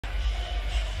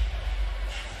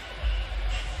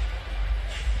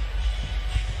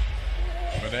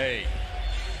Monet.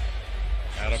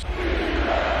 Out of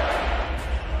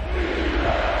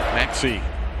Maxey.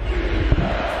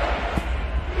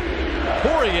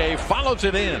 Poirier follows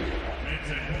it in.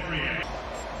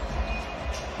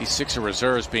 These Sixer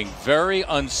reserves being very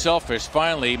unselfish.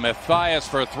 Finally, Matthias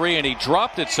for a three, and he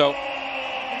dropped it. So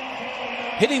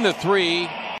hitting the three.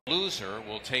 Loser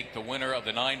will take the winner of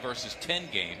the 9 versus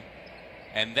 10 game,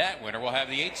 and that winner will have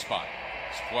the 8 spot.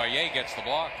 Poirier gets the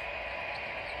block.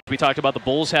 We talked about the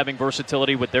Bulls having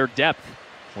versatility with their depth,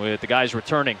 with the guys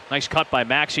returning. Nice cut by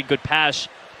Maxey. Good pass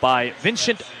by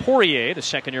Vincent Poirier, the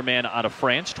second-year man out of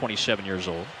France, 27 years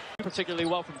old. Particularly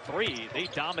well from three. They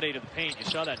dominated the paint. You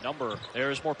saw that number.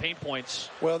 There's more paint points.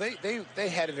 Well, they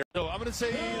had it. So I'm going to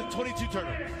say 22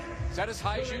 turnovers. Is that as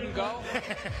high as you can go?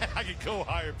 I can go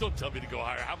higher. Don't tell me to go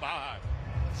higher. How high?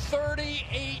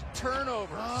 38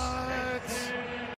 turnovers.